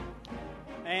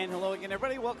And hello again,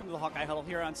 everybody. Welcome to the Hawkeye Huddle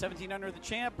here on 17 Under the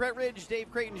Champ. Brett Ridge, Dave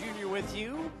Creighton Jr. with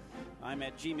you. I'm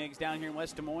at G-Migs down here in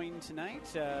West Des Moines tonight.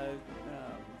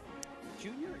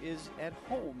 Junior is at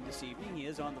home this evening. He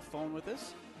is on the phone with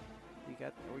us. We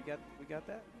got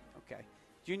that? Okay.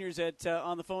 Junior's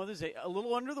on the phone with us, a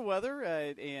little under the weather,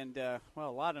 a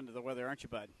lot under the weather, aren't you,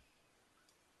 bud?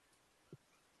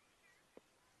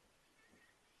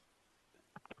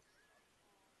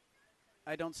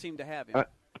 I don't seem to have him.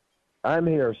 I'm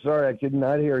here. Sorry, I could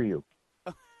not hear you.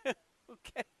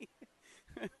 Okay.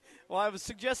 Well, I was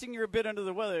suggesting you're a bit under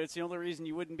the weather. It's the only reason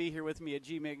you wouldn't be here with me at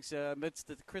G-Migs amidst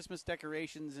the Christmas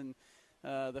decorations and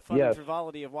the fun and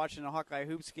frivolity of watching a Hawkeye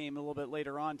Hoops game a little bit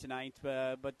later on tonight.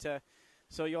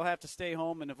 So you'll have to stay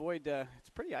home and avoid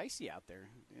it's pretty icy out there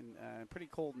and pretty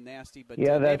cold and nasty. But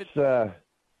yeah, that's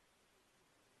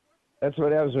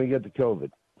what happens when you get the COVID.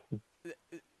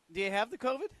 Do you have the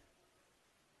COVID?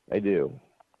 I do.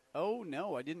 Oh,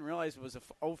 no, I didn't realize it was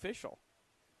official.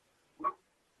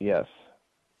 Yes.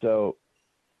 So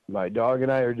my dog and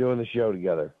I are doing the show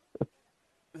together.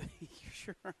 You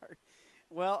sure are.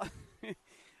 Well, I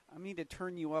mean to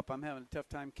turn you up. I'm having a tough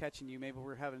time catching you. Maybe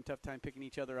we're having a tough time picking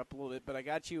each other up a little bit. But I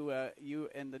got you you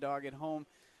and the dog at home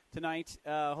tonight.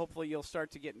 Hopefully you'll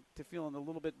start to get to feeling a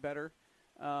little bit better.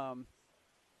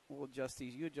 We'll adjust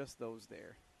these. You adjust those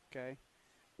there, okay?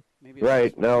 Maybe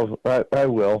right. No, I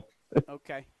will.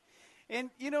 Okay. And,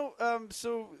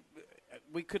 so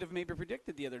we could have maybe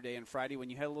predicted the other day on Friday when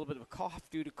you had a little bit of a cough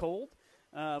due to cold.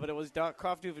 But it was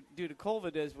cough due to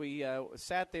COVID as we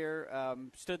stood there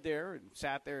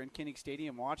in Kinnick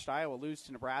Stadium, watched Iowa lose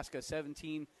to Nebraska,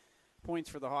 17 points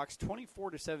for the Hawks,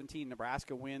 24-17.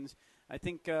 Nebraska wins. I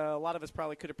think a lot of us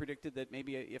probably could have predicted that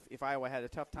maybe if Iowa had a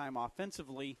tough time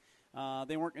offensively,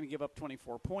 they weren't going to give up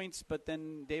 24 points. But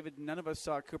then, David, none of us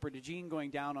saw Cooper DeJean going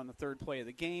down on the third play of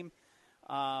the game.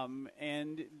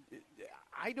 And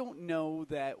I don't know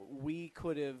that we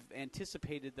could have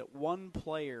anticipated that one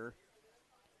player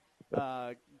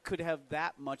could have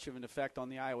that much of an effect on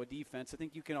the Iowa defense. I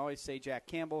think you can always say Jack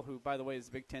Campbell, who, by the way, is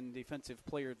the Big Ten Defensive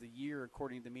Player of the Year,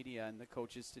 according to the media and the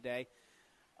coaches today.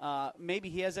 Maybe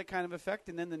he has that kind of effect,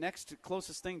 and then the next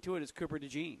closest thing to it is Cooper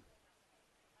DeJean.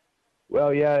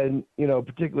 Well, yeah, and,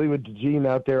 particularly with DeJean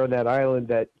out there on that island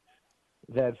that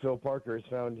Phil Parker has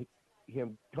found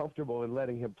him comfortable in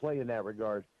letting him play in that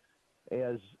regard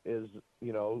as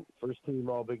first team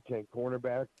all Big Ten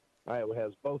cornerback. Iowa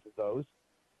has both of those.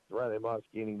 Riley Moss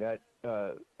gaining that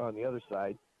on the other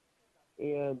side.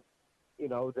 And,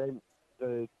 then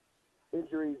the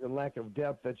injuries and lack of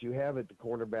depth that you have at the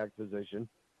cornerback position,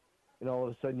 and all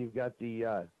of a sudden you've got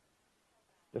the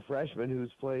freshman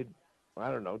who's played,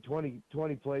 20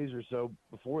 plays or so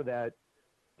before that,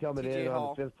 coming TJ in Hall.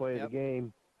 on the fifth play of the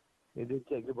game. It did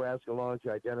take Nebraska long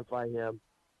to identify him.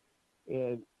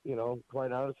 And,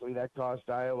 quite honestly, that cost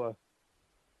Iowa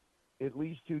at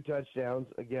least 2 touchdowns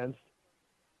against.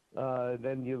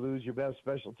 Then you lose your best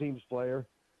special teams player.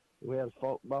 We have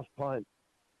muff punt.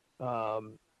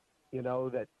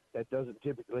 That doesn't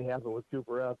typically happen with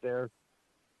Cooper out there.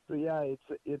 So, yeah,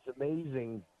 it's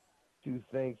amazing to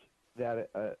think that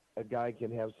a guy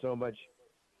can have so much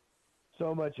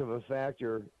of a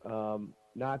factor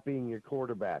not being your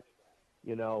quarterback.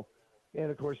 And,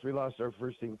 of course, we lost our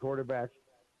first-team quarterback.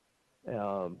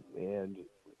 And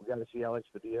we got to see Alex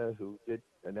Padilla, who did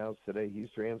announce today he's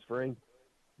transferring.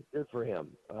 Good for him.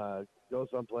 Go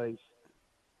someplace,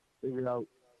 figure out,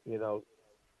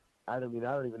 I don't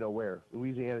even know where.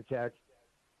 Louisiana Tech,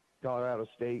 Colorado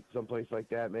State, someplace like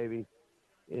that maybe,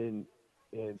 and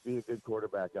be a good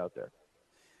quarterback out there.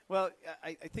 Well,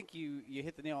 I think you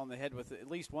hit the nail on the head with at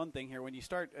least one thing here. When you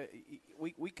start,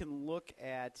 we can look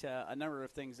at a number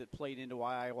of things that played into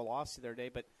why Iowa lost the other day.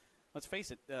 But let's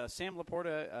face it, Sam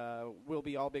Laporta will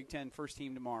be all Big Ten first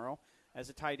team tomorrow as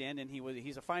a tight end, and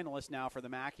he's a finalist now for the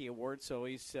Mackey Award, so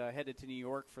he's headed to New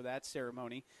York for that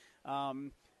ceremony.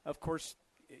 Of course,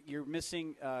 you're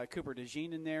missing Cooper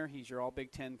DeJean in there. He's your all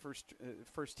Big Ten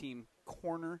first team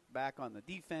corner back on the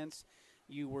defense.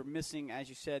 You were missing, as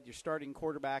you said, your starting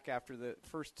quarterback after the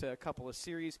first couple of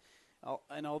series.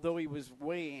 And although he was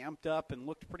way amped up and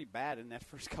looked pretty bad in that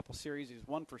first couple series, he was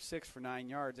 1 for 6 for 9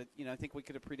 yards. I think we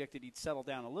could have predicted he'd settle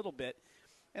down a little bit.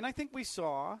 And I think we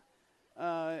saw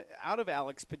out of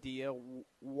Alex Padilla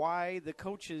why the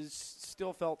coaches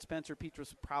still felt Spencer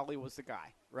Petras probably was the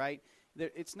guy, right?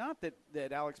 It's not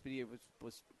that Alex Padilla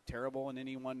was terrible in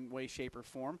any one way, shape, or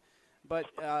form, but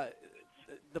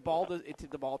the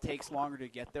ball takes longer to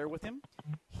get there with him.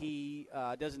 He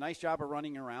does a nice job of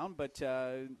running around, but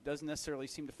doesn't necessarily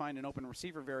seem to find an open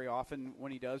receiver very often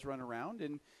when he does run around.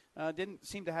 And didn't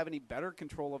seem to have any better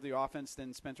control of the offense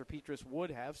than Spencer Petras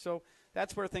would have. So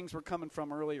that's where things were coming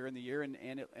from earlier in the year.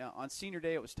 And on senior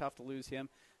day, it was tough to lose him.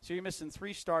 So you're missing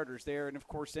 3 starters there. And, of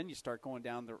course, then you start going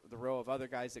down the row of other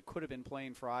guys that could have been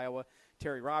playing for Iowa.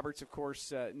 Terry Roberts, of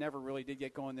course, never really did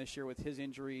get going this year with his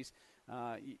injuries.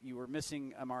 You were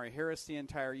missing Amari Harris the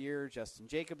entire year, Justin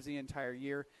Jacobs the entire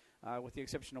year, with the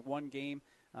exception of one game.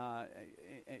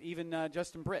 Even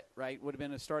Justin Britt, right, would have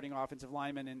been a starting offensive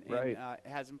lineman and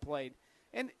hasn't played.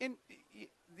 And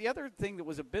the other thing that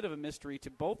was a bit of a mystery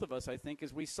to both of us, I think,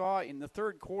 is we saw in the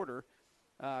third quarter,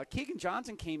 Keegan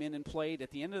Johnson came in and played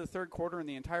at the end of the third quarter and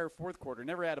the entire fourth quarter.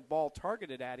 Never had a ball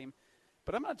targeted at him.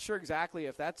 But I'm not sure exactly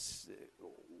if that's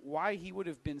why he would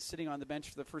have been sitting on the bench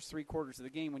for the first 3 quarters of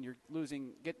the game when you're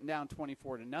getting down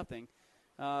 24-0.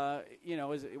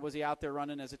 Was he out there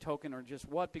running as a token or just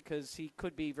what? Because he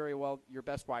could be very well your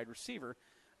best wide receiver.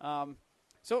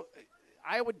 So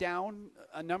Iowa down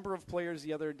a number of players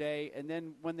the other day, and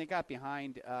then when they got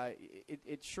behind,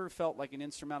 it sure felt like an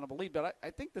insurmountable lead. But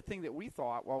I think the thing that we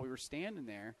thought while we were standing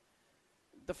there,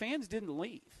 the fans didn't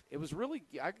leave. It was really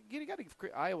 – you got to give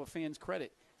Iowa fans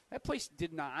credit. That place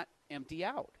did not empty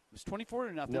out. It was 24-0,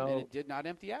 and it did not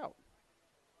empty out.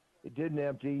 It didn't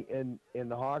empty, and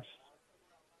the Hawks,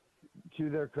 to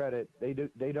their credit,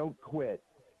 they don't quit,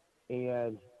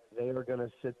 and they are going to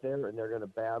sit there and they're going to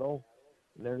battle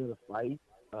and they're going to fight,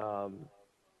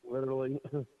 literally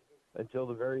until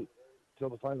the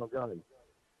final gun,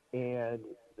 and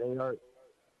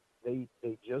they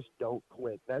just don't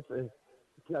quit. That's a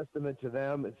testament to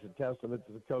them. It's a testament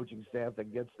to the coaching staff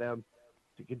that gets them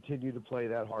to continue to play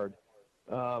that hard.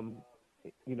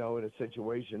 In a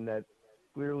situation that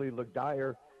clearly looked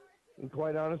dire, and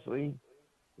quite honestly,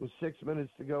 with 6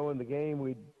 minutes to go in the game,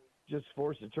 we just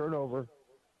forced a turnover.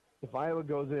 If Iowa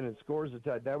goes in and scores a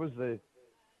touchdown,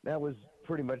 that was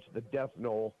pretty much the death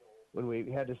knell when we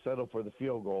had to settle for the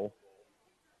field goal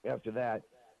after that.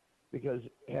 Because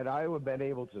had Iowa been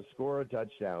able to score a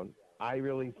touchdown, I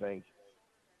really think,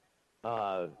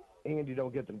 and you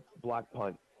don't get the block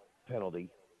punt penalty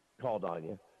called on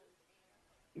you,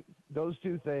 those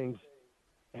 2 things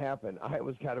happen.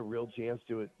 Iowa's got a real chance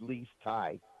to at least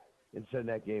tie and send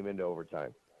that game into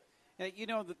overtime.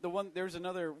 There's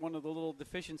another one of the little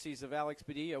deficiencies of Alex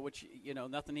Padilla, which,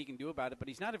 nothing he can do about it, but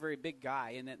he's not a very big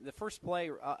guy. And the first play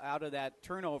out of that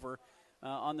turnover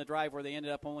on the drive where they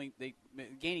ended up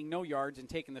gaining no yards and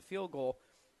taking the field goal,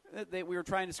 we were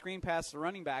trying to screen pass the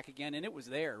running back again, and it was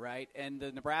there, right? And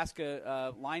the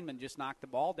Nebraska lineman just knocked the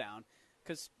ball down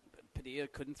because Padilla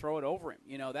couldn't throw it over him.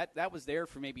 That was there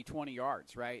for maybe 20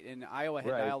 yards, right? And Iowa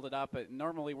had dialed it up. But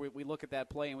normally we look at that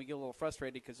play and we get a little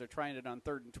frustrated because they're trying it on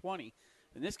 3rd and 20.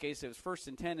 In this case, it was 1st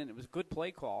and 10, and it was a good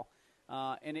play call.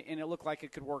 And it looked like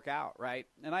it could work out, right?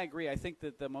 And I agree. I think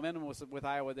that the momentum was with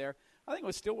Iowa there. I think it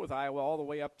was still with Iowa all the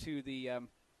way up to the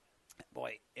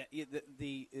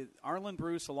Arlen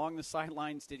Bruce along the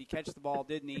sidelines. Did he catch the ball?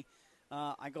 Didn't he?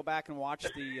 I go back and watch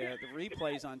the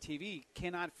replays on TV.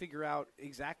 Cannot figure out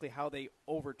exactly how they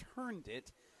overturned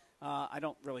it. I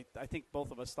think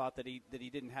both of us thought that he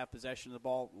didn't have possession of the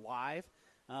ball live.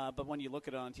 But when you look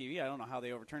at it on TV, I don't know how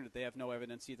they overturned it. They have no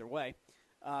evidence either way.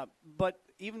 But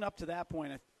even up to that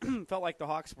point, I felt like the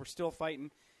Hawks were still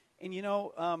fighting. And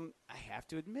I have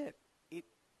to admit,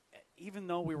 even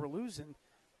though we were losing,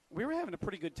 we were having a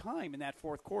pretty good time in that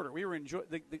fourth quarter. We were enjoying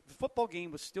the football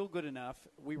game was still good enough.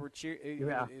 We were It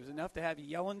was enough to have you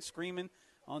yelling, screaming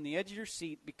on the edge of your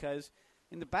seat because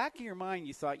in the back of your mind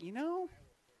you thought,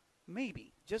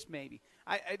 maybe, just maybe.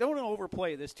 I don't want to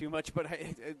overplay this too much, but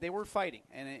they were fighting,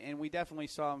 and we definitely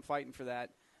saw them fighting for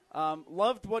that.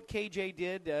 Loved what KJ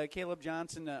did. Caleb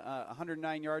Johnson,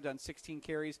 109 yards on 16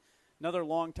 carries, another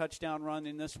long touchdown run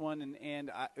in this one, and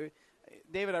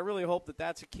David, I really hope that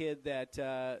that's a kid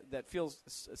that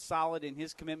feels solid in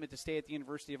his commitment to stay at the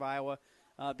University of Iowa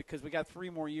because we got 3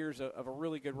 more years of a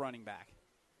really good running back.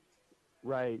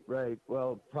 Right.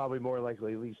 Well, probably more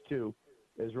likely at least 2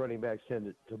 as running backs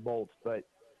tend to bolt. But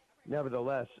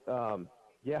nevertheless,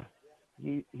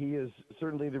 he is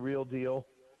certainly the real deal.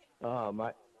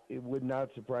 It would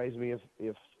not surprise me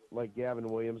if like Gavin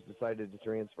Williams decided to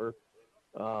transfer,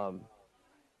 as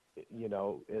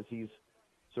he's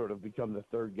sort of become the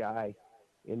 3rd guy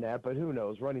in that, but who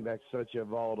knows? Running back's such a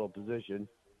volatile position.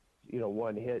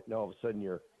 One hit and all of a sudden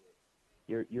you're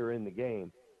in the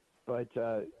game. But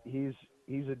he's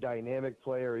a dynamic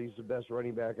player. He's the best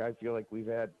running back I feel like we've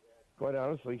had, quite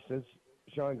honestly, since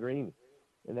Sean Green,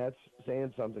 and that's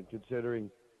saying something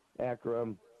considering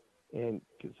Akram and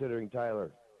considering Tyler.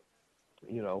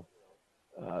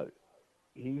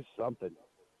 He's something.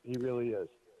 He really is.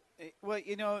 Well,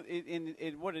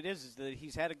 what it is that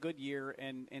he's had a good year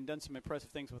and done some impressive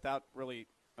things without really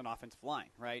an offensive line,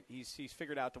 right? He's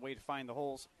figured out the way to find the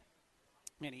holes,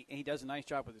 and he does a nice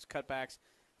job with his cutbacks.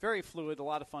 Very fluid, a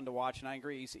lot of fun to watch, and I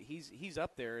agree. He's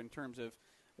up there in terms of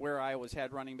where Iowa's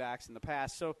had running backs in the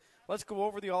past. So let's go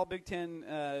over the all Big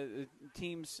Ten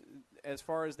teams as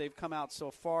far as they've come out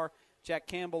so far. Jack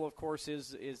Campbell, of course,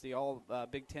 is the all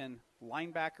Big Ten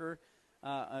linebacker.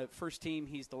 First team,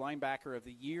 he's the linebacker of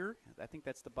the year. I think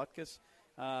that's the Butkus.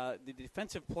 The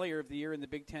defensive player of the year in the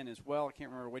Big Ten as well. I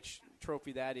can't remember which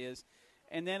trophy that is.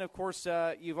 And then, of course,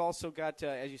 you've also got,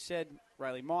 as you said,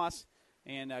 Riley Moss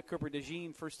and Cooper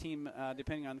DeJean, first team,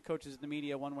 depending on the coaches and the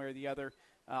media, one way or the other.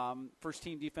 First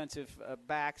team defensive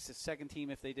backs, the second team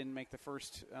if they didn't make the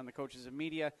first on the coaches and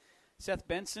media. Seth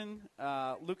Benson,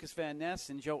 Lucas Van Ness,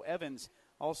 and Joe Evans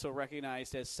also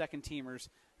recognized as second teamers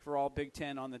for all Big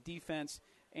Ten on the defense.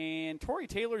 And Torrey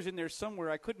Taylor's in there somewhere.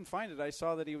 I couldn't find it. I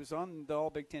saw that he was on the all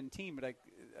Big Ten team,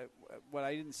 but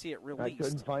I didn't see it released. I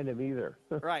couldn't find him either.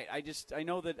 Right. I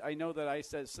know that I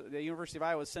said the University of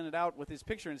Iowa sent it out with his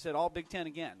picture and said all Big Ten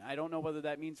again. I don't know whether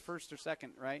that means first or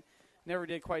second, right? Never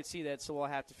did quite see that, so we'll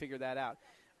have to figure that out.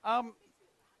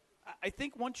 I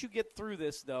think once you get through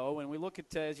this, though, and we look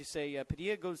at, as you say,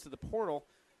 Padilla goes to the portal.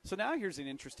 So now here's an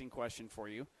interesting question for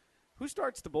you. Who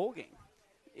starts the bowl game?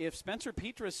 If Spencer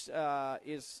Petras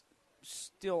is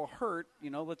still hurt,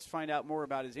 let's find out more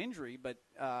about his injury. But,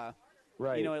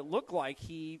 right. It looked like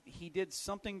he did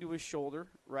something to his shoulder,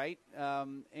 right?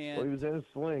 And he was in a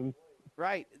sling.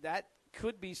 Right. That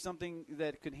could be something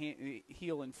that could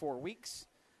heal in 4 weeks.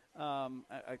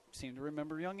 I seem to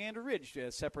remember young Andrew Ridge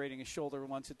separating his shoulder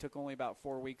once. It took only about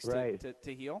 4 weeks to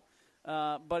heal.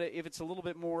 But if it's a little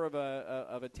bit more of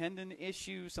a tendon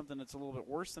issue, something that's a little bit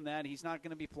worse than that, he's not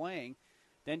going to be playing.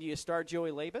 Then do you start Joey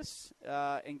Labus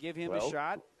and give him a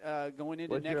shot going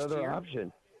into next year? What's your other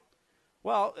option?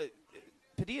 Well,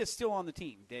 Padilla's still on the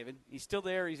team, David. He's still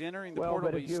there. He's entering the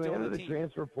portal, but he's still on the team. But if you enter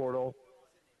the transfer portal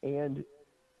and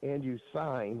you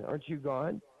sign, aren't you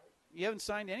gone? You haven't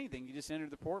signed anything. You just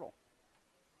entered the portal.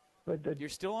 But you're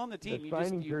still on the team. The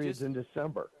signing period's in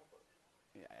December.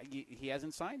 He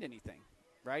hasn't signed anything,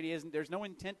 right? There's no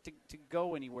intent to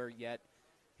go anywhere yet.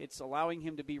 It's allowing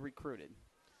him to be recruited.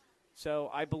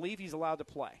 So I believe he's allowed to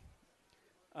play.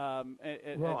 I'm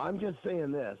just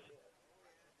saying this.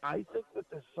 I think that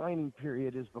the signing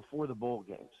period is before the bowl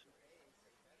games.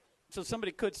 So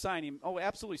somebody could sign him. Oh,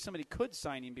 absolutely. Somebody could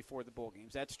sign him before the bowl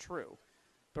games. That's true.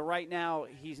 But right now,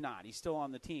 he's not. He's still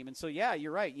on the team. And so, yeah,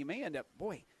 you're right. You may end up,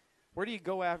 where do you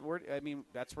go after?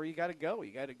 That's where you got to go.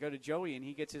 You got to go to Joey, and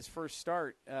he gets his first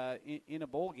start in a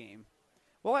bowl game.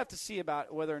 We'll have to see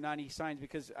about whether or not he signs,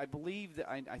 because I believe that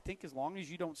I think as long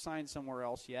as you don't sign somewhere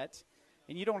else yet,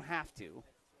 and you don't have to,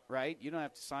 right? You don't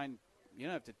have to sign. You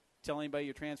don't have to tell anybody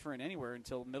you're transferring anywhere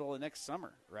until middle of next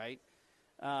summer, right?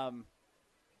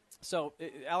 So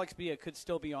Alex Bia could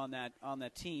still be on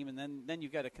that team, and then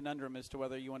you've got a conundrum as to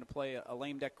whether you want to play a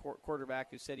lame duck quarterback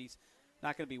who said he's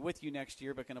not going to be with you next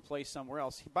year but going to play somewhere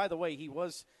else. By the way, he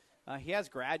has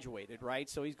graduated, right?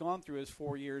 So he's gone through his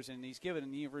 4 years, and he's given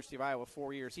the University of Iowa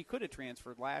 4 years. He could have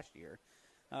transferred last year,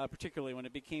 particularly when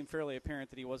it became fairly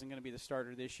apparent that he wasn't going to be the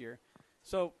starter this year.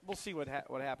 So we'll see what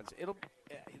happens.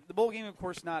 The bowl game, of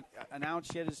course, not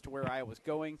announced yet as to where Iowa's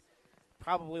going.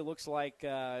 Probably looks like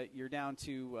you're down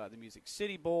to the Music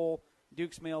City Bowl,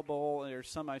 Duke's Mail Bowl. And there's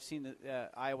some I've seen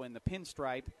Iowa in the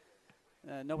pinstripe.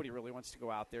 Nobody really wants to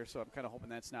go out there, so I'm kind of hoping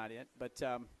that's not it. But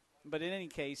in any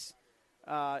case,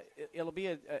 it'll be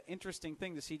an interesting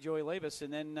thing to see Joey Labus,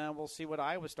 and then we'll see what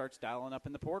Iowa starts dialing up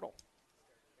in the portal.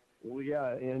 Well,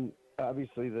 yeah, and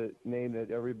obviously the name that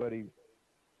everybody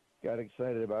got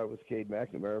excited about was Cade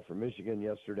McNamara from Michigan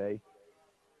yesterday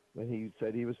when he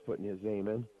said he was putting his name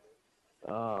in.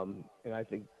 And I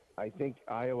think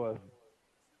Iowa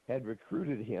had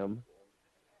recruited him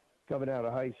coming out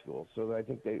of high school, so I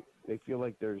think they feel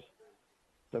like there's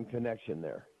some connection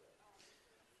there.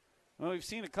 Well, we've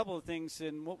seen a couple of things,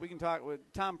 and what we can talk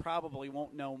with Tom probably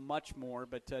won't know much more,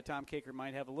 but Tom Caker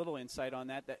might have a little insight on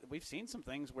that. That we've seen some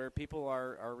things where people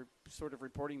are sort of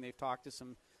reporting they've talked to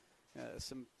some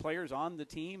players on the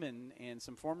team and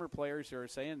some former players who are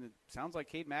saying it sounds like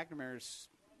Cade McNamara is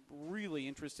really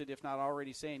interested, if not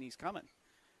already saying he's coming,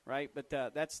 right? But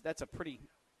that's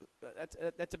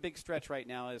a big stretch right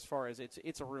now as far as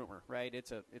it's a rumor, right?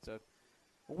 It's a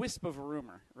wisp of a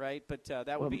rumor, right? But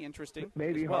that would be interesting.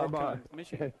 Maybe Harbaugh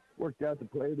worked out the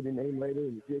player to be named later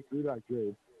in the Jake Rudock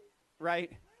trade.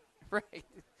 Right.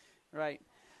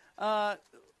 We're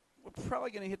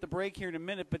probably going to hit the break here in a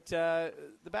minute, but the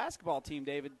basketball team,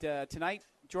 David, tonight,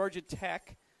 Georgia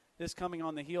Tech. This coming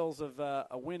on the heels of a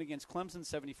win against Clemson,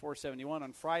 74-71.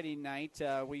 On Friday night,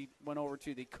 we went over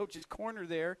to the Coach's Corner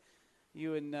there.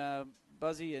 You and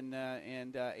Buzzy and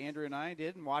Andrew and I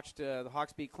did, and watched the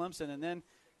Hawks beat Clemson. And then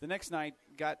the next night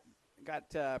got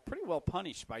pretty well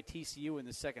punished by TCU in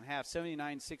the second half,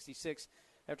 79-66.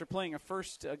 After playing a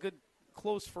good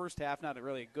close first half, not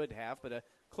really a good half, but a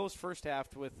close first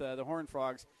half with the Horned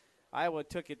Frogs, Iowa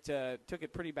took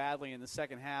it pretty badly in the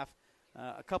second half.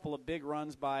 A couple of big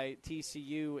runs by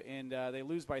TCU, and they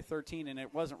lose by 13, and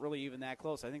it wasn't really even that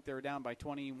close. I think they were down by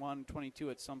 21, 22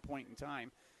 at some point in time.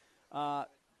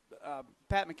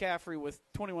 Pat McCaffrey with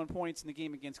 21 points in the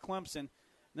game against Clemson.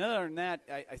 And other than that,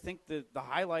 I think the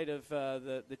highlight of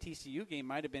the TCU game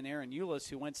might have been Aaron Eulis,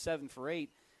 who went 7 for 8,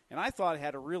 and I thought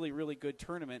had a really, really good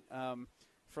tournament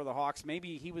for the Hawks.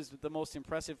 Maybe he was the most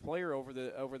impressive player over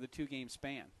the two-game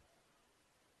span.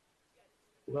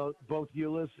 Well, both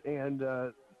Eulis and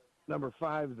number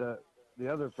 5, the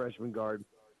other freshman guard,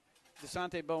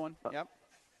 Desante Bowen, yep.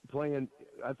 Playing,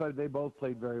 I thought they both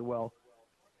played very well.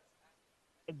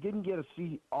 I didn't get to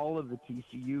see all of the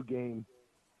TCU game,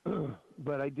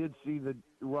 but I did see the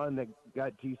run that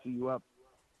got TCU up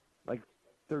like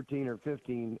 13 or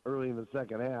 15 early in the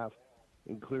second half,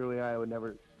 and clearly Iowa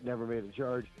never made a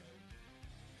charge.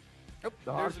 Oh,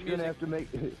 the Hawks are going to have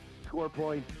to score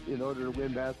points in order to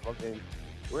win basketball games.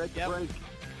 We're at the break.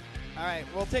 All right,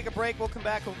 we'll take a break. We'll come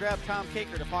back. We'll grab Tom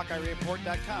Kakert of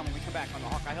HawkeyeReport.com when we come back on the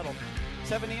Hawkeye Huddle.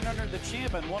 1700 The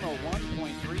Champ and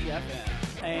 101.3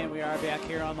 FM. And we are back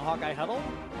here on the Hawkeye Huddle.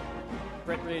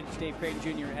 Brett Ridge, Dave Creighton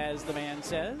Jr., as the man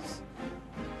says.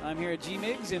 I'm here at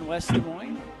G-Migs in West Des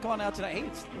Moines. Going out tonight. Hey,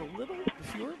 it's a little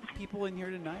fewer people in here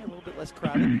tonight, a little bit less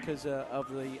crowded because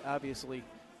of the obviously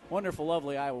wonderful,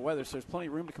 lovely Iowa weather. So there's plenty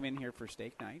of room to come in here for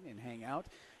steak night and hang out.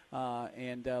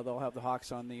 And they'll have the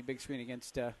Hawks on the big screen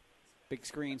against big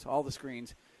screens, all the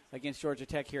screens, against Georgia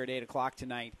Tech here at 8 o'clock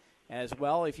tonight as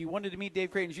well. If you wanted to meet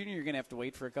Dave Creighton Jr., you're going to have to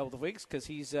wait for a couple of weeks because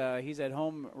he's at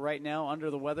home right now under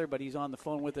the weather, but he's on the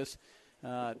phone with us,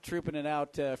 trooping it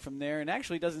out from there. And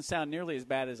actually doesn't sound nearly as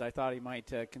bad as I thought he might,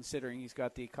 considering he's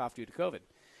got the cough due to COVID.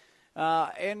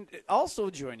 And also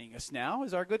joining us now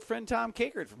is our good friend Tom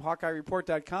Kakert from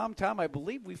HawkeyeReport.com. Tom, I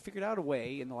believe we figured out a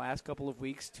way in the last couple of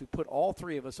weeks to put all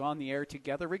three of us on the air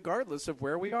together regardless of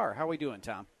where we are. How are we doing,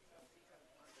 Tom?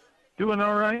 Doing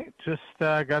all right. Just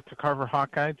got to Carver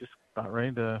Hawkeye. Just about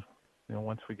ready to,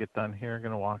 once we get done here,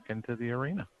 going to walk into the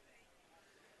arena.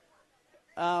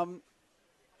 I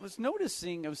was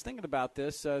thinking about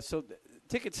this. So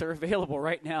tickets are available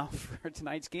right now for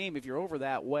tonight's game. If you're over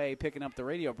that way, picking up the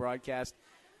radio broadcast,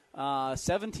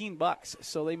 $17.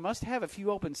 So they must have a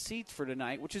few open seats for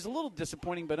tonight, which is a little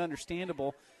disappointing but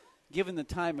understandable given the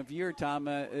time of year, Tom.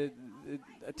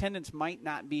 Attendance might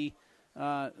not be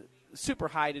super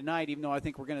high tonight, even though I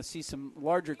think we're going to see some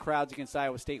larger crowds against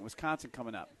Iowa State and Wisconsin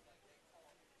coming up.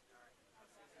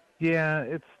 Yeah,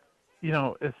 it's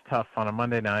tough on a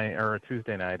Monday night or a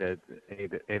Tuesday night at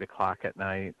 8 o'clock at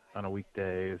night on a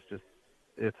weekday.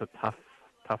 It's a tough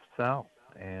sell,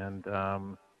 and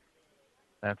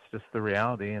that's just the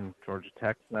reality. And Georgia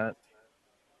Tech's not.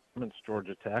 It's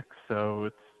Georgia Tech, so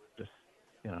it's just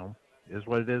is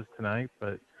what it is tonight.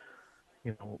 But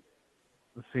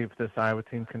let's see if this Iowa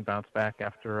team can bounce back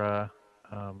after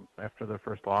their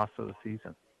first loss of the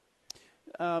season.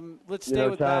 Let's stay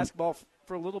with basketball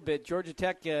for a little bit. Georgia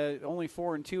Tech only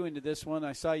 4-2 into this one.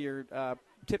 I saw your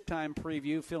tip time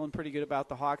preview. Feeling pretty good about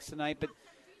the Hawks tonight. But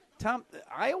Tom,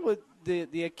 Iowa,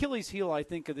 the Achilles heel I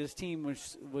think of this team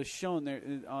was shown there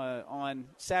on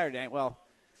Saturday night. Well,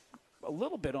 a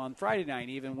little bit on Friday night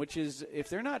even, which is if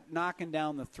they're not knocking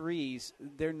down the threes,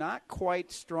 they're not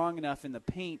quite strong enough in the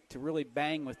paint to really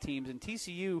bang with teams. And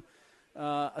TCU,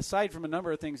 aside from a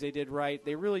number of things they did right,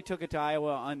 they really took it to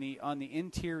Iowa on the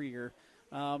interior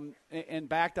and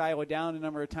backed Iowa down a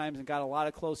number of times and got a lot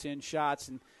of close-in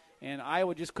shots. And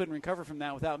Iowa just couldn't recover from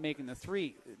that without making the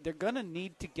three. They're going to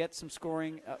need to get some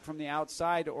scoring from the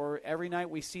outside, or every night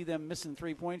we see them missing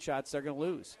three-point shots, they're going to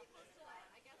lose.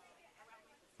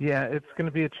 Yeah, it's going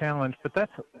to be a challenge, but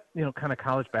that's, kind of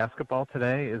college basketball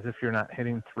today is if you're not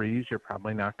hitting threes, you're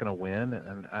probably not going to win.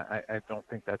 And I don't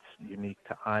think that's unique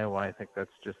to Iowa. I think that's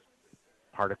just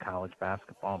part of college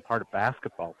basketball. And part of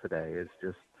basketball today is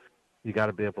just you got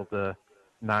to be able to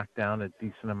knock down a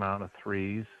decent amount of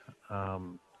threes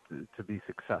to be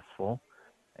successful.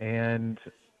 And,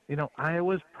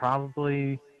 Iowa's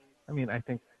probably, I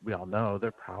think we all know they're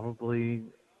probably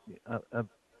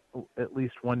at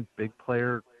least one big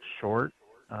player short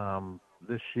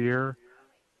this year.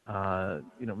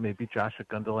 Maybe Josh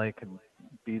Ogundele can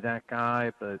be that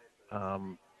guy, but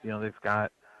they've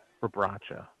got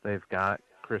Rebraca, they've got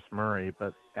Chris Murray,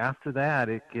 but after that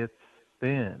it gets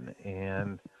thin,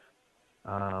 and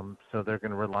so they're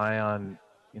going to rely on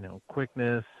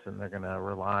quickness, and they're going to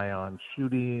rely on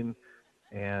shooting.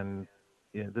 And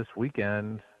this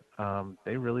weekend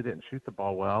they really didn't shoot the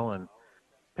ball well, and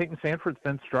Peyton Sanford's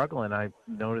been struggling. I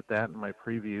noted that in my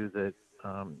preview that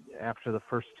after the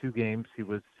first two games he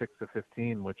was 6 of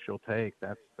 15, which you'll take.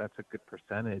 That's a good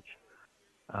percentage.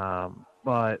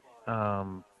 But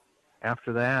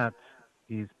after that,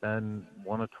 he's been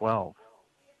 1 of 12.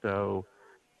 So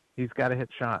he's got to hit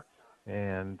shots,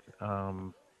 and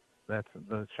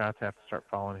those shots have to start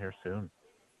falling here soon.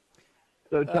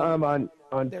 So, Tom, on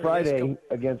Friday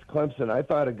against Clemson, I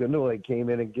thought Agundale came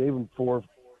in and gave him 3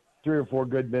 or 4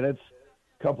 good minutes,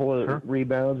 couple of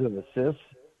rebounds and assists.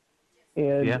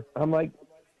 And I'm like,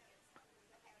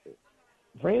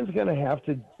 Fran's going to have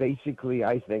to basically,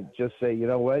 I think, just say, you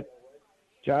know what,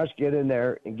 Josh, get in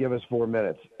there and give us 4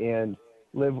 minutes and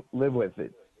live with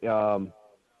it.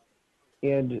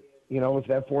 And, if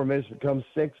that 4 minutes becomes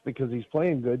 6 because he's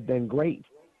playing good, then great.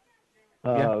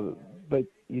 But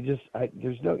he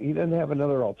doesn't have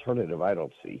another alternative, I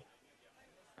don't see.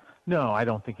 No, I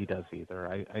don't think he does either.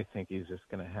 I think he's just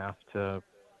going to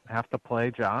have to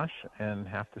play Josh and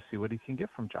have to see what he can get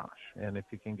from Josh. And if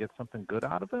he can get something good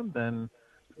out of him, then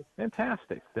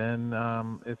fantastic. Then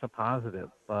it's a positive.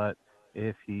 But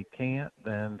if he can't,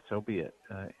 then so be it.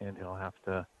 And he'll have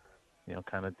to,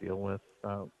 kind of deal with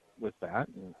that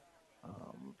and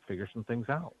figure some things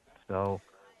out. So,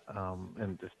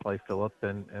 and just play Phillip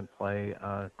and play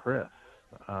Chris.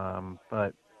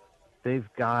 But they've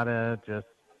got to just,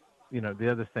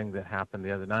 the other thing that happened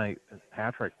the other night,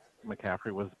 Patrick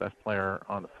McCaffrey was the best player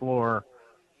on the floor,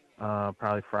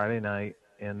 probably Friday night,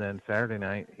 and then Saturday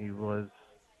night he wasn't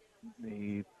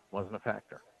a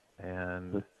factor.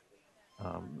 And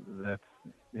that's,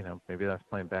 maybe that's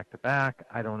playing back to back.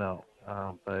 I don't know.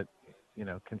 But,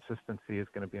 consistency is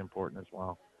going to be important as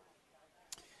well.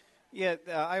 Yeah,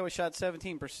 Iowa shot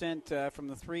 17% from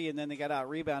the three, and then they got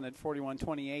out-rebounded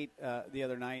 41-28 the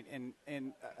other night.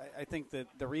 And I think that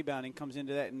the rebounding comes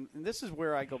into that. And this is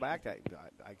where I go back to.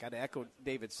 I got to echo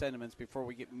David's sentiments before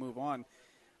we move on.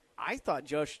 I thought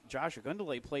Josh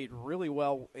Agundale played really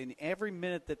well in every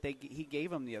minute that he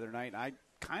gave him the other night. I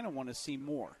kind of want to see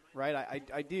more, right?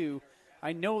 I do.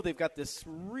 I know they've got this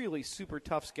really super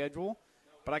tough schedule,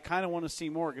 but I kind of want to see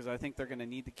more because I think they're going to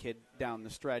need the kid down the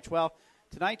stretch. Well,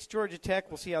 tonight's Georgia Tech.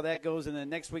 We'll see how that goes. And then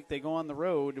next week they go on the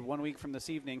road 1 week from this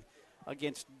evening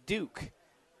against Duke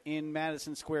in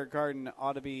Madison Square Garden.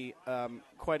 Ought to be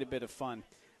quite a bit of fun.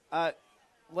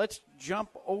 Let's jump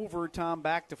over, Tom,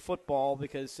 back to football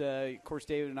because, of course,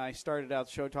 David and I started out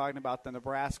the show talking about the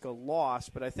Nebraska loss.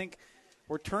 But I think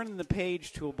we're turning the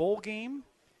page to a bowl game.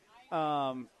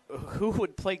 Who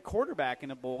would play quarterback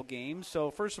in a bowl game? So,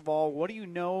 first of all, what do you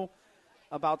know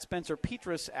about Spencer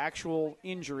Petrus' actual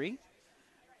injury?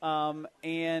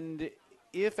 And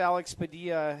if Alex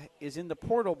Padilla is in the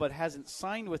portal but hasn't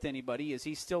signed with anybody, is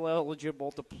he still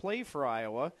eligible to play for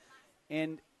Iowa?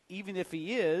 And even if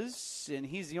he is, and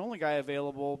he's the only guy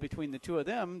available between the two of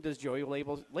them, does Joey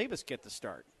Labus get the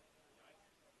start?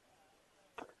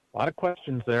 A lot of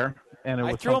questions there. And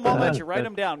I threw them all at you. Write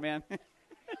them down, man.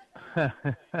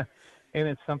 And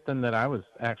it's something that I was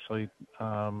actually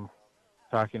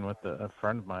talking with a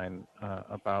friend of mine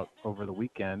about over the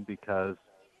weekend because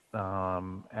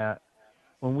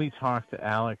when we talked to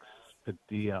Alex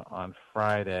Padilla on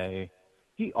Friday,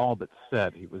 he all but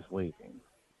said he was leaving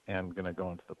and going to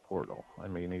go into the portal. I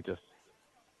mean,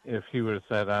 if he would have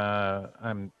said,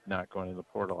 I'm not going to the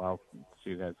portal, I'll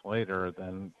see you guys later,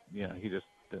 then, he just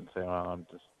didn't say,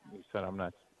 he said, I'm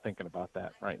not thinking about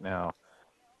that right now.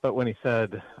 But when he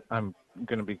said, I'm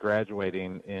going to be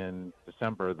graduating in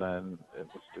December, then it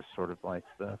was just sort of like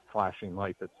the flashing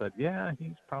light that said, yeah,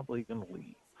 he's probably going to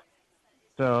leave.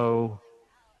 So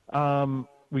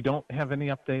we don't have any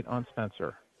update on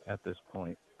Spencer at this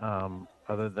point,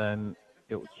 other than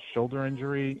it was a shoulder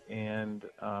injury and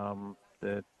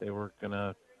that they were going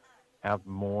to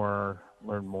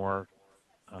learn more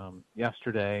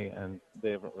yesterday, and they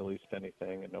haven't released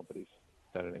anything, and nobody's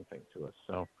said anything to us.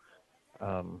 So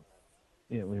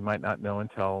we might not know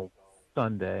until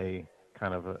Sunday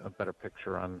kind of a better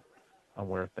picture on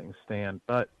where things stand.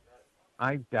 But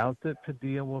I doubt that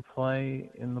Padilla will play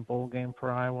in the bowl game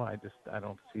for Iowa. I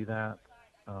don't see that.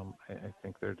 I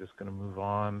think they're just going to move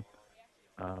on,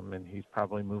 and he's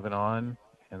probably moving on,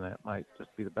 and that might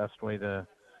just be the best way to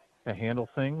handle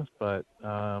things. But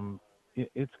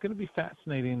it's going to be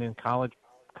fascinating in college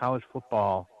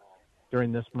football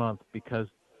during this month because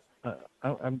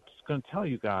I'm just going to tell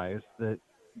you guys that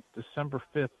December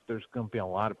 5th, there's going to be a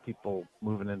lot of people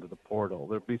moving into the portal.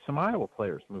 There'll be some Iowa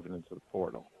players moving into the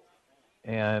portal.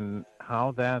 And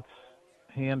how that's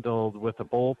handled with the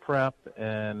bowl prep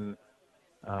and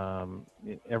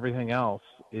everything else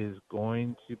is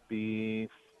going to be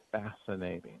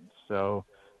fascinating. So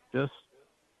just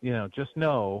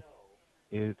know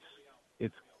it's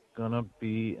going to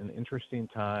be an interesting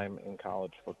time in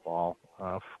college football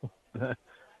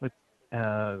with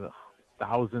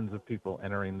thousands of people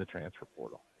entering the transfer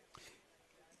portal.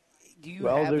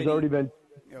 Already been.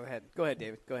 Go ahead,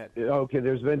 David. Go ahead. Okay,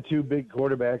 there's been two big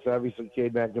quarterbacks. Obviously,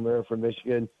 Cade McNamara from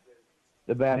Michigan,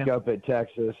 the backup at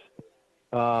Texas,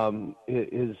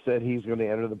 has said he's going to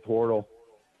enter the portal.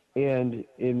 And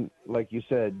like you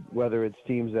said, whether it's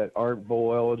teams that aren't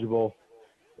bowl eligible,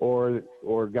 or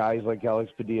guys like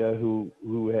Alex Padilla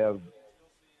who have,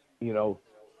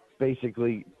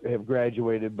 basically have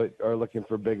graduated but are looking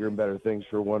for bigger and better things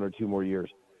for 1 or 2 more years.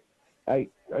 I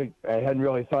hadn't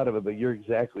really thought of it, but you're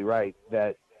exactly right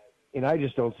and I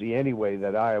just don't see any way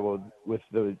that Iowa, with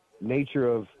the nature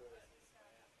of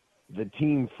the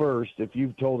team first, if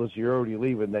you've told us you're already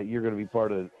leaving, that you're going to be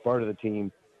part of the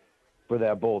team for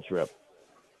that bowl trip.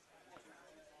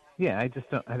 Yeah, I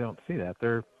don't see that.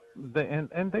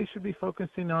 And they should be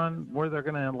focusing on where they're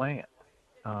going to land.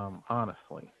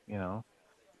 Honestly,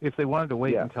 if they wanted to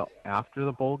wait until after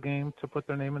the bowl game to put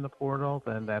their name in the portal,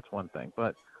 then that's one thing.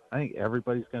 But I think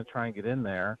everybody's going to try and get in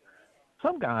there.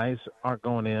 Some guys are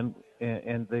going in,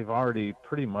 and they've already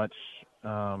pretty much,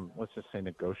 let's just say,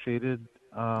 negotiated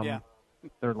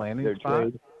their landing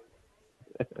spot.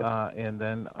 And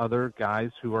then other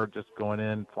guys who are just going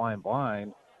in flying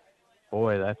blind,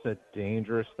 boy, that's a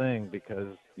dangerous thing,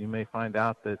 because you may find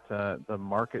out that the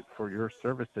market for your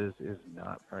services is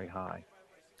not very high.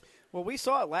 Well, we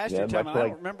saw it last year, Tom. I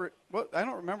don't remember. Well, I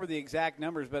don't remember the exact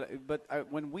numbers, but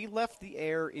when we left the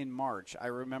air in March, I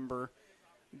remember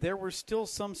there were still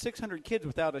some 600 kids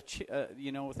without a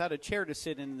chair to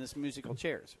sit in this musical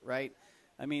chairs, right?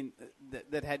 I mean,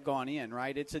 that had gone in,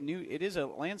 right? It is a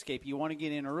landscape. You want to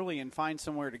get in early and find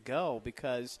somewhere to go,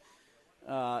 because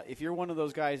if you're one of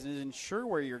those guys and isn't sure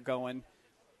where you're going,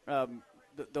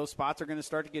 those spots are going to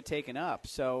start to get taken up.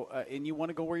 So, and you want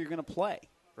to go where you're going to play,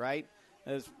 right?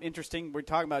 It's interesting. We're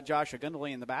talking about Josh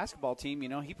Ogundele and the basketball team.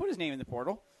 He put his name in the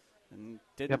portal and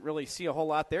didn't really see a whole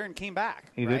lot there and came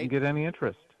back. He didn't get any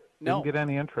interest. No. Didn't get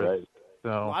any interest. Right. So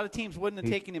a lot of teams wouldn't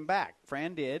have taken him back.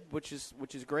 Fran did, which is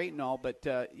great and all, but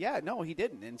he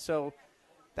didn't. And so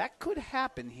that could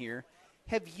happen here.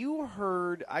 Have you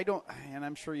heard? And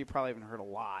I'm sure you probably haven't heard a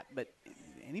lot, but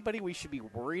anybody we should be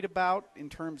worried about in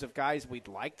terms of guys we'd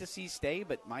like to see stay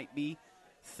but might be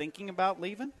thinking about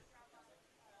leaving?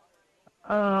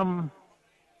 I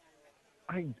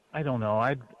don't know.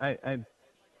 I'd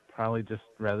probably just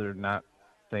rather not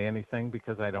say anything,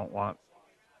 because I don't want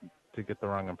to get the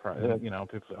wrong impression.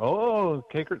 People say, "Oh,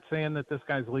 Kakert's saying that this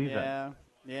guy's leaving."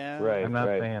 Yeah. Right. I'm not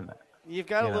saying that. You've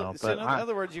got to look. So in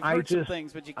other words, you've heard some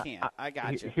things, but you can't. I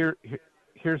got you.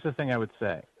 Here's the thing I would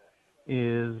say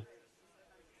is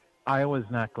Iowa's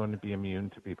not going to be immune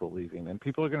to people leaving, and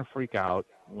people are going to freak out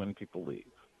when people leave.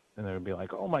 And they're going to be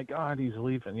like, "Oh, my God, he's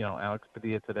leaving." Alex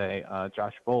Padilla today,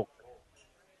 Josh Volk,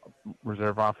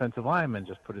 reserve offensive lineman,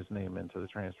 just put his name into the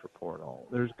transfer portal.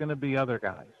 There's going to be other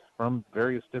guys from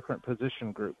various different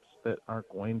position groups that are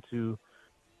going to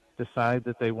decide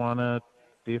that they want to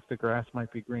see if the grass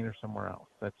might be greener somewhere else.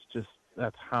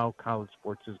 That's how college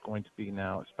sports is going to be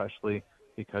now, especially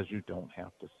because you don't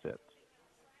have to sit.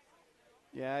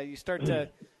 Yeah, you start to,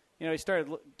 he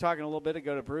started talking a little bit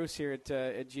ago to Bruce here at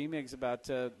G-Migs about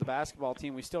the basketball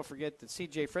team. We still forget that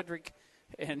C.J. Frederick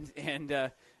and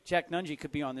Jack Nunge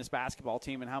could be on this basketball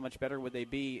team, and how much better would they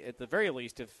be, at the very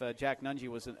least, if Jack Nunge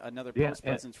was another post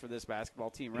presence for this basketball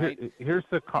team, right? Here's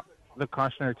the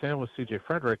cautionary tale with C.J.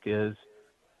 Frederick is,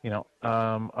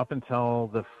 up until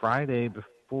the Friday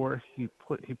before he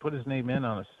put his name in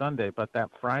on a Sunday, but that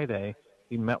Friday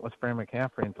he met with Fran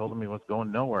McCaffrey and told him he was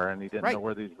going nowhere, and he didn't know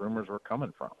where these rumors were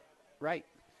coming from. Right.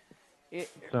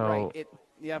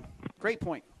 Yeah, great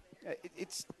point.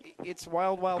 It's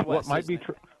wild west.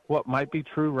 What might be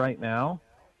true right now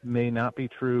may not be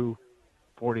true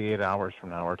 48 hours from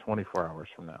now or 24 hours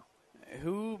from now.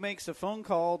 Who makes a phone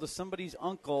call to somebody's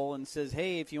uncle and says,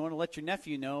 "Hey, if you want to let your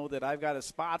nephew know that I've got a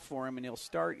spot for him and he'll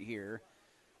start here,"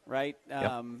 right?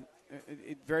 Yep.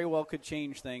 It very well could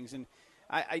change things. And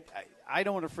I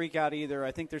don't want to freak out either.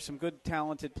 I think there's some good,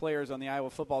 talented players on the Iowa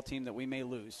football team that we may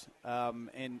lose,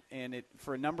 and it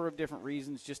for a number of different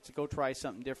reasons, just to go try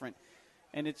something different.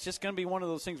 And it's just going to be one of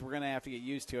those things we're going to have to get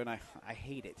used to, and I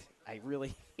hate it. I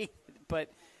really hate it.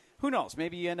 But who knows?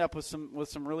 Maybe you end up with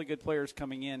some really good players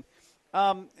coming in.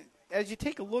 As you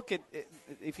take a look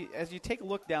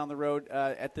down the road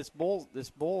at this bowl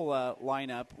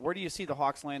lineup, where do you see the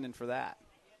Hawks landing for that?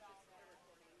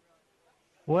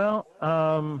 Well,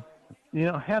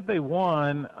 had they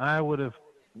won, I would have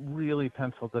really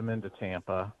penciled them into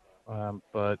Tampa,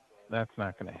 but that's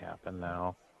not going to happen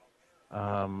now.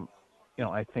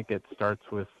 I think it starts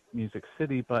with Music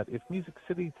City, but if Music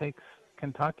City takes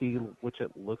Kentucky, which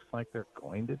it looks like they're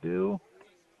going to do,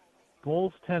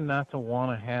 Bulls tend not to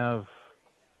want to have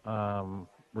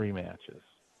rematches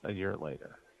a year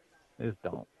later. They just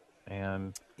don't.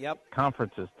 And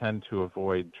conferences tend to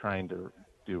avoid trying to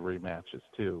do rematches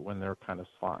too when they're kind of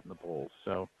slotting the Bulls.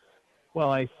 So,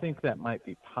 well, I think that might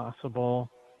be possible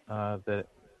that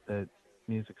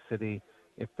Music City,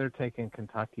 if they're taking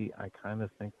Kentucky, I kind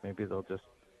of think maybe they'll just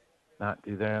not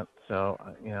do that. So,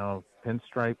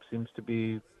 Pinstripe seems to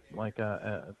be like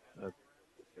a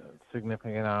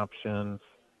significant option.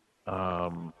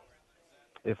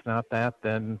 If not that,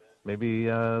 then maybe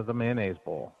the Mayonnaise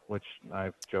Bowl, which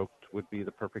I've joked would be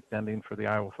the perfect ending for the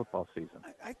Iowa football season.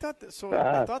 I thought that. So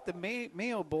I thought the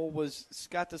Mayo Bowl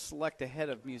got to select ahead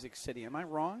of Music City. Am I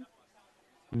wrong?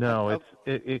 No,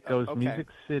 it goes okay. Music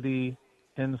City,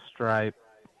 Pinstripe,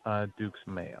 Duke's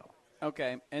Mayo.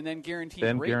 Okay, and then guaranteed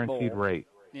then rate guaranteed bowl. rate.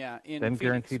 Yeah, in then Phoenix.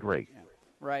 Guaranteed rate. Yeah.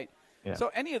 Right. Yeah. So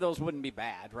any of those wouldn't be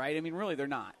bad, right? I mean, really, they're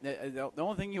not. The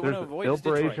only thing you want to avoid Bill is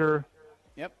Detroit. Brazier.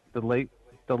 Yep. The late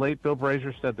Bill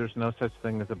Brazier said there's no such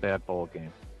thing as a bad bowl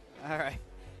game. All right.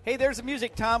 Hey, there's the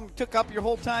music. Tom took up your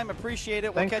whole time. Appreciate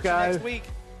it. We'll Thanks, catch guys. you next week.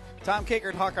 Tom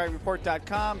Kaker at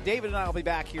HawkeyeReport.com. David and I will be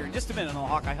back here in just a minute on the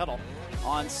Hawkeye Huddle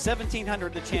on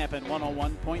 1700 The Champ and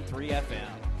 101.3 FM.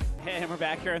 And we're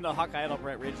back here in the Hawkeye Huddle.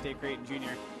 Brett Ridge, Dave Creighton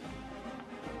Jr.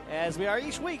 As we are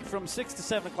each week from 6 to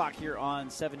 7 o'clock here on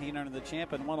 1700 The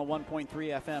Champ and 101.3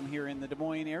 FM here in the Des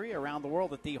Moines area, around the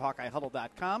world at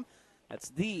thehawkeyehuddle.com.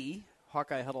 That's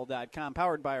thehawkeyehuddle.com,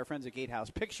 powered by our friends at Gatehouse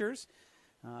Pictures.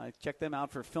 Check them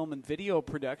out for film and video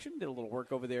production. Did a little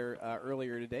work over there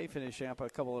earlier today, finishing up a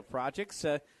couple of projects.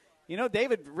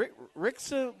 David,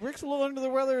 Rick's a little under the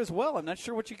weather as well. I'm not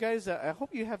sure what you guys I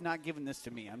hope you have not given this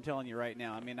to me. I'm telling you right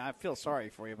now. I mean, I feel sorry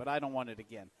for you, but I don't want it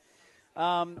again.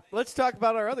 Let's talk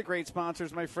about our other great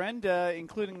sponsors, my friend,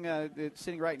 including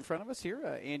sitting right in front of us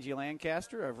here, Angie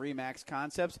Lancaster of Remax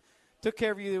Concepts. Took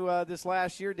care of you this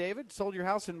last year, David. Sold your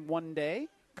house in one day,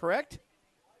 correct?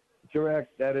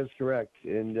 Correct. That is correct.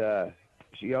 And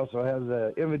she also has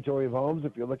an inventory of homes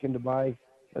if you're looking to buy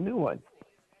a new one.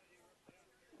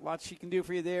 Lots she can do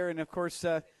for you there. And, of course,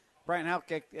 Brian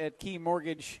Houck at Key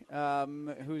Mortgage,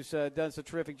 who's does a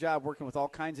terrific job working with all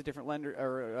kinds of different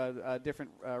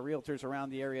different realtors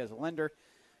around the area as a lender,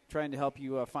 trying to help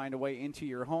you find a way into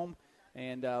your home.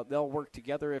 And they'll work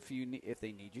together if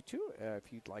they need you to,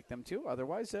 if you'd like them to.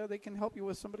 Otherwise, they can help you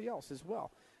with somebody else as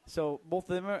well. So both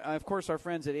of them, of course, our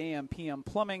friends at AM/PM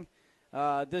Plumbing.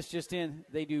 This just in,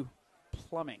 they do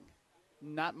plumbing.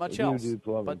 Not much else,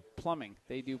 but plumbing.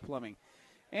 They do plumbing.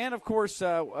 And, of course,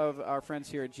 of our friends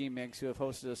here at G-Mix who have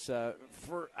hosted us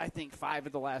for, I think, 5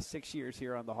 of the last 6 years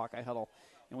here on the Hawkeye Huddle.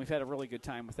 And we've had a really good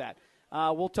time with that.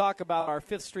 We'll talk about our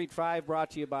 5th Street 5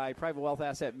 brought to you by Private Wealth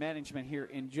Asset Management here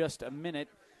in just a minute.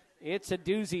 It's a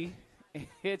doozy.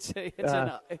 I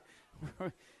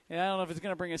don't know if it's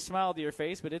going to bring a smile to your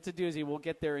face, but it's a doozy. We'll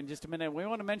get there in just a minute. We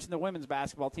want to mention the women's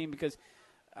basketball team because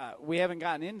we haven't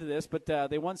gotten into this, but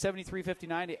they won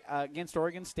 73-59 against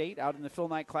Oregon State out in the Phil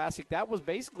Knight Classic. That was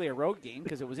basically a road game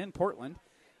because it was in Portland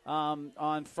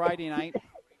on Friday night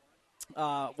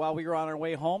while we were on our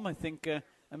way home. I think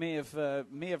I may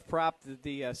have propped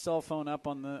the cell phone up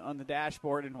on the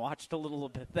dashboard and watched a little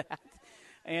bit of that.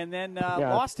 And then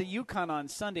lost to UConn on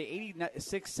Sunday,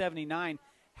 86-79.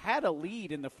 Had a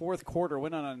lead in the fourth quarter,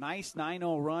 went on a nice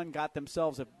 9-0 run, got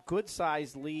themselves a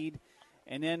good-sized lead,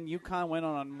 and then UConn went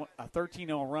on a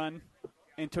 13-0 run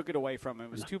and took it away from them.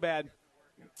 It was too bad.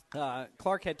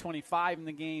 Clark had 25 in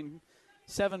the game,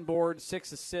 7 boards,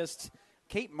 6 assists.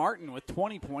 Kate Martin with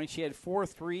 20 points. She had 4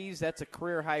 threes. That's a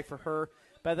career high for her.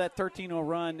 By that 13-0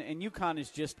 run, and UConn is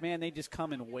just, man, they just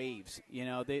come in waves. You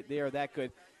know, they are that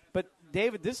good. But,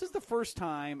 David, this is the first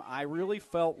time I really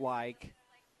felt like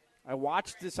I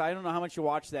watched this. I don't know how much you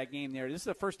watched that game there. This is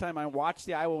the first time I watched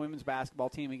the Iowa women's basketball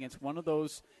team against one of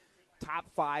those top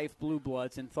 5 blue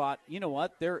bloods and thought, you know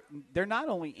what, they're not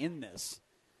only in this.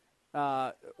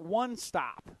 One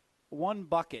stop, one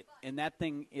bucket, and that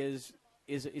thing is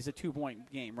a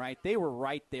 2-point game, right? They were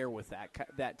right there with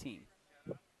that team.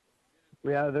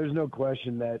 Yeah, there's no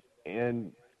question that.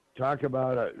 And talk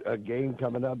about a game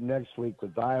coming up next week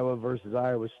with Iowa versus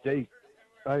Iowa State.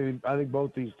 I think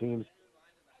both these teams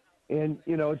And,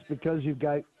 it's because you've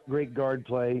got great guard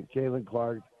play. Jalen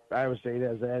Clark, Iowa State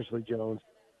has Ashley Jones.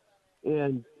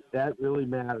 And that really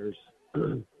matters.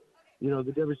 The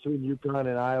difference between UConn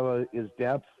and Iowa is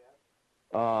depth.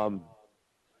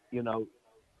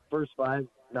 First five,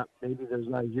 maybe there's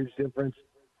not a huge difference.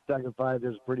 Second five,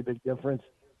 there's a pretty big difference.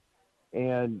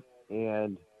 And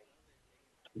that's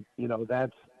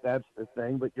the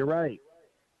thing. But you're right.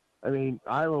 I mean,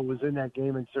 Iowa was in that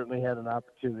game and certainly had an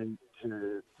opportunity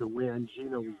to win.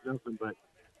 Gino was nothing but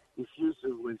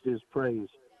effusive with his praise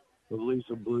of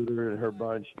Lisa Bluter and her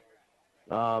bunch.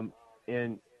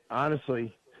 And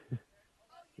honestly,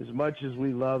 as much as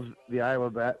we love the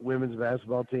Iowa women's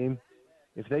basketball team,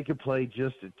 if they could play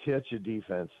just a titch of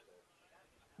defense,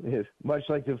 much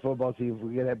like the football team, if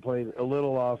we could have played a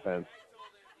little offense,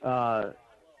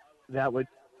 that would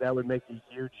make a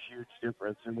huge, huge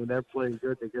difference. And when they're playing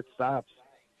good, they get stops.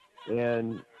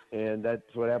 And that's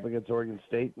what happened against Oregon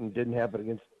State and didn't happen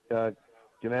against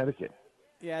Connecticut.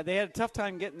 Yeah, they had a tough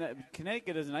time getting that.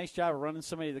 Connecticut does a nice job of running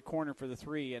somebody to the corner for the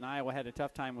three, and Iowa had a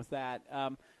tough time with that.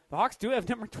 The Hawks do have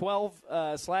number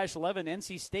 12/11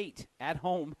 NC State at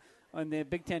home on the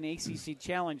Big Ten ACC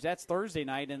Challenge. That's Thursday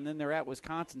night, and then they're at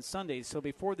Wisconsin Sunday. So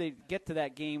before they get to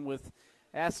that game with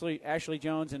Ashley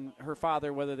Jones and her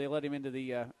father, whether they let him into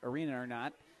the arena or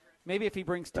not, maybe if he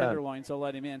brings tenderloins, they'll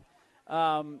let him in.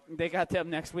 They got them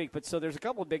next week. But so there's a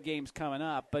couple of big games coming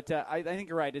up. But I think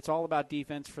you're right. It's all about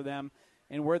defense for them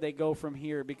and where they go from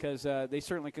here because they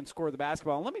certainly can score the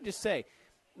basketball. And let me just say,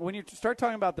 when you start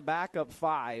talking about the backup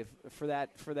five for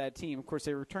that team, of course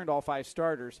they returned all five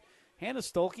starters. Hannah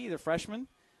Stolke, the freshman,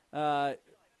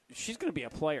 she's going to be a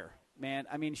player, man.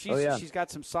 I mean, she's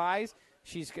got some size.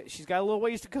 She's got a little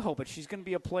ways to go, but she's going to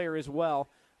be a player as well.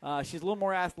 She's a little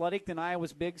more athletic than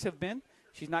Iowa's bigs have been.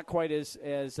 She's not quite as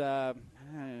how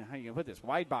you put this,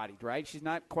 wide-bodied, right? She's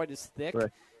not quite as thick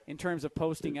in terms of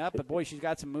posting up, but boy, she's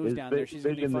got some moves down there. She's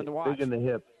going to be fun to watch. Big in the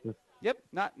hip. Yep,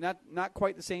 not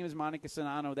quite the same as Monica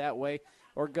Sonano that way,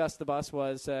 or Gus the Bus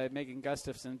was, Megan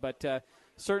Gustafson, but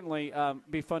certainly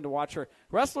be fun to watch her.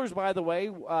 Wrestlers, by the way,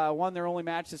 won their only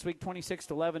match this week,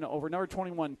 26-11 over number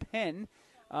 21 Penn.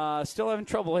 Still having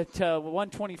trouble at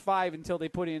 125 until they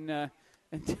put in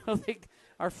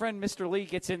our friend Mr. Lee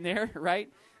gets in there, right?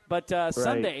 But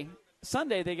Sunday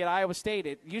they get Iowa State.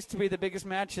 It used to be the biggest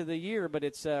match of the year, but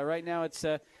it's right now it's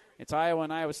Iowa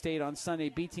and Iowa State on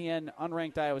Sunday. BTN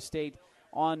unranked Iowa State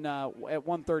on at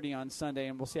 1:30 on Sunday,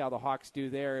 and we'll see how the Hawks do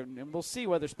there, and we'll see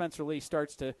whether Spencer Lee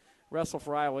starts to wrestle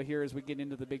for Iowa here as we get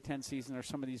into the Big Ten season or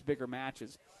some of these bigger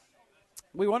matches.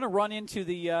 We want to run into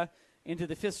the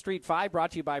 5th Street 5,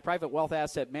 brought to you by Private Wealth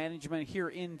Asset Management here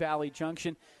in Valley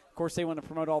Junction. Of course, they want to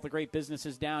promote all the great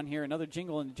businesses down here. Another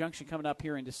Jingle in the Junction coming up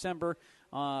here in December.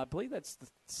 I believe that's the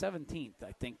 17th,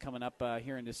 I think, coming up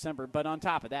here in December. But on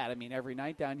top of that, I mean, every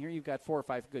night down here you've got 4 or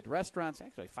 5 good restaurants,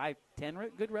 actually 5,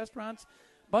 10 good restaurants,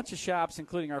 bunch of shops,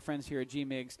 including our friends here at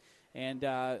G-Migs. And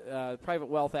Private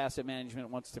Wealth Asset Management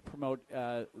wants to promote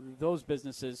those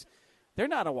businesses. They're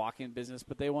not a walk-in business,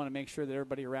 but they want to make sure that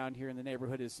everybody around here in the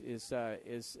neighborhood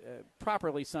is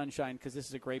properly sunshine because this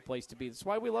is a great place to be. That's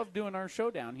why we love doing our show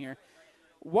down here.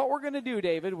 What we're going to do,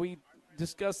 David, we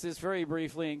discussed this very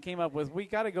briefly and came up with we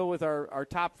got to go with our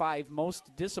top 5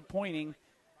 most disappointing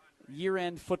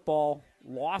year-end football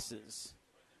losses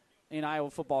in Iowa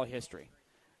football history.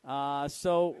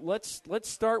 So let's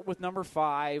start with number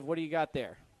 5. What do you got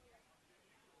there?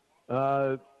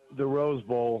 The Rose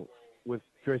Bowl with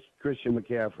Christian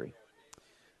McCaffrey.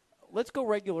 Let's go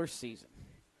regular season.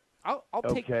 I'll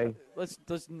take. Okay. Let's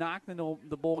knock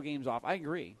the bowl games off. I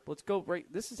agree. Let's go.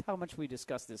 This is how much we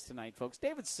discussed this tonight, folks.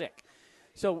 David's sick,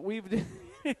 so we've.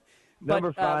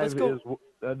 Number 5 is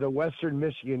the Western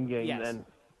Michigan game. Yes. Then.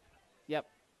 Yep.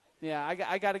 Yeah,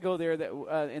 I got to go there.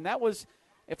 And that was,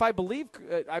 if I believe,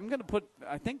 I'm going to put.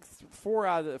 I think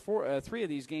 3 of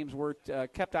these games were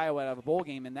kept Iowa out of a bowl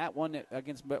game, and that one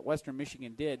against Western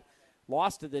Michigan did.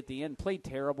 Lost it at the end. Played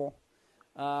terrible.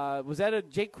 Was that a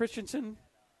Jake Christensen?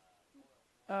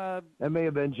 That may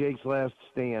have been Jake's last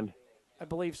stand. I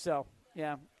believe so.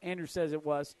 Yeah, Andrew says it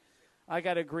was. I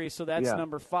got to agree. So that's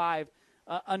number 5.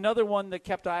 Another one that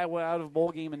kept Iowa out of a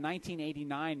bowl game in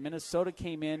 1989. Minnesota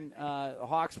came in. The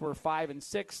Hawks were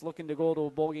 5-6, looking to go to a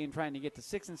bowl game, trying to get to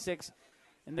 6-6.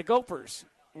 And the Gophers,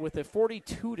 with a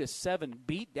 42-7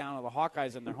 beat down of the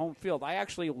Hawkeyes on their home field. I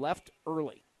actually left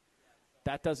early.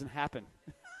 That doesn't happen.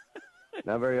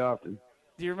 Not very often.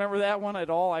 Do you remember that one at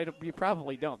all? You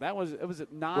probably don't. It was a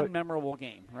non-memorable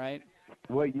game, right?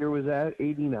 What year was that?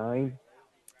 89?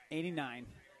 89.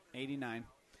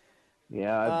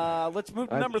 Yeah. Let's move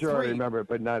to I'm number sure 3. I remember it,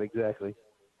 but not exactly.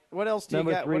 What else do you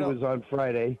got? Number 3 was on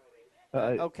Friday.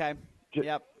 Okay.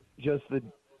 Yep. Just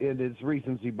and it's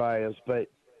recency bias, but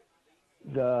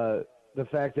the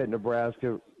fact that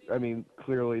Nebraska, I mean,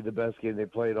 clearly the best game they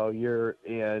played all year,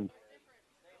 and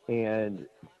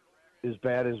as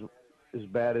bad as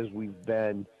we've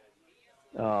been,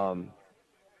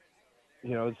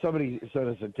 somebody sent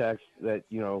us a text that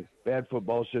bad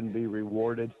football shouldn't be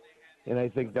rewarded, and I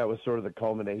think that was sort of the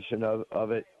culmination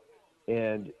of it,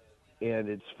 and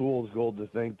it's fool's gold to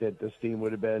think that this team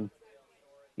would have been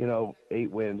 8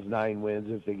 wins, 9 wins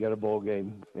if they get a bowl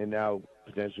game, and now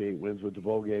potentially 8 wins with the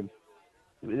bowl game.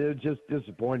 It was just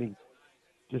disappointing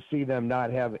to see them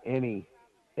not have any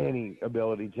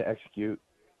ability to execute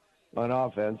on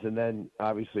offense, and then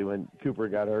obviously when Cooper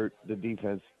got hurt, the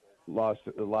defense lost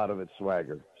a lot of its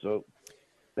swagger. So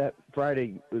that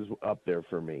Friday was up there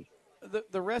for me.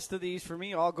 The rest of these for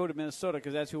me all go to Minnesota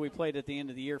because that's who we played at the end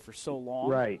of the year for so long.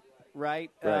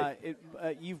 Right.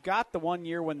 You've got the 1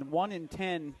 year when the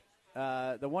 1-10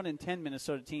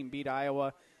 Minnesota team beat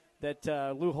Iowa. That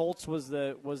Lou Holtz was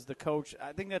the coach.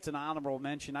 I think that's an honorable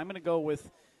mention. I'm going to go with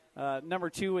number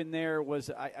 2 in there was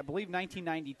I believe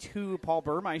 1992. Paul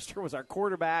Burmeister was our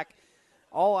quarterback.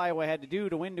 All Iowa had to do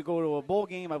to win to go to a bowl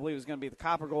game, I believe it was going to be the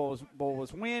Copper Bowl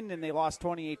was win, and they lost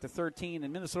 28-13.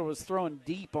 And Minnesota was throwing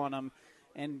deep on them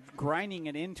and grinding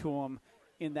it into them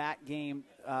in that game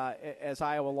as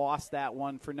Iowa lost that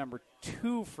one for number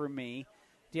 2 for me.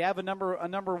 Do you have a number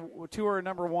 2 or a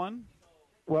number 1?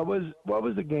 What was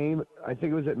the game? I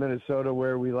think it was at Minnesota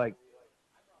where we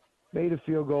made a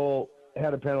field goal,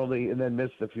 had a penalty, and then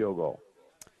missed the field goal.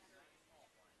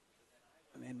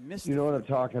 And missed. You know what I'm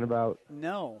talking about?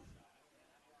 No.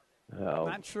 Oh.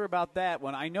 I'm not sure about that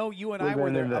one. I know you and I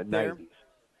were there up there. 90s.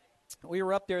 We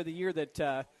were up there the year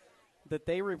that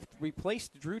they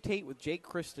replaced Drew Tate with Jake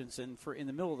Christensen in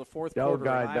the middle of the fourth quarter.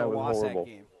 God, and that Iowa was lost horrible. that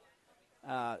game.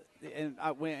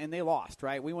 And they lost,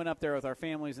 right? We went up there with our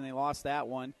families and they lost that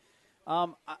one.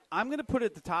 I'm going to put it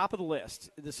at the top of the list.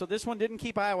 So this one didn't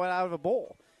keep Iowa out of a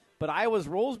bowl. But Iowa's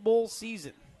Rose Bowl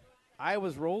season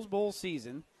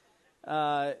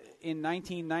in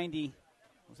 1990,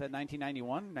 was that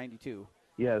 1991, 92?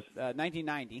 Yes.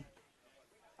 1990.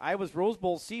 Iowa's Rose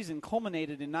Bowl season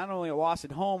culminated in not only a loss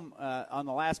at home on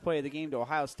the last play of the game to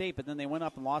Ohio State, but then they went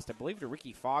up and lost, I believe, to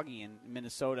Ricky Foggy in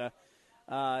Minnesota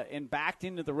and backed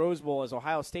into the Rose Bowl as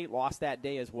Ohio State lost that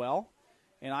day as well.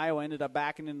 And Iowa ended up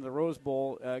backing into the Rose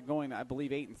Bowl, going, I believe,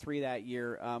 8-3 that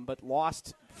year, but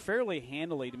lost fairly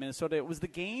handily to Minnesota. It was the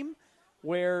game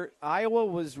where Iowa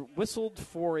was whistled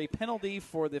for a penalty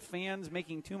for the fans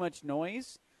making too much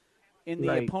noise in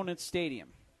the opponent's stadium.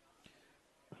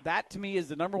 That, to me, is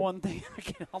the number one thing.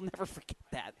 I'll never forget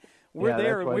that. We're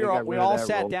there, and we all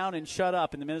sat down and shut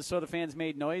up, and the Minnesota fans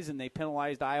made noise, and they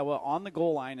penalized Iowa on the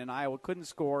goal line, and Iowa couldn't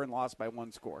score and lost by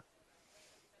 1 score.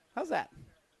 How's that?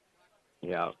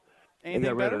 Yeah. Anything they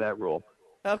got rid better? of that rule.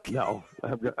 Okay. No,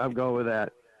 I'm going with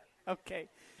that. Okay.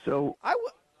 So I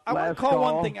want to call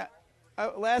one thing.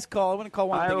 Last call. I want to call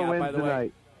one thing out, by the way.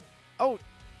 Tonight. Oh,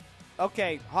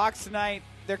 okay. Hawks tonight.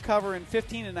 They're covering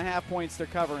 15.5 points. They're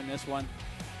covering this one.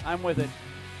 I'm with it.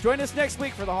 Join us next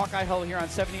week for the Hawkeye Huddle here on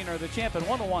 17 or the Champion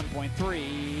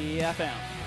 101.3 FM.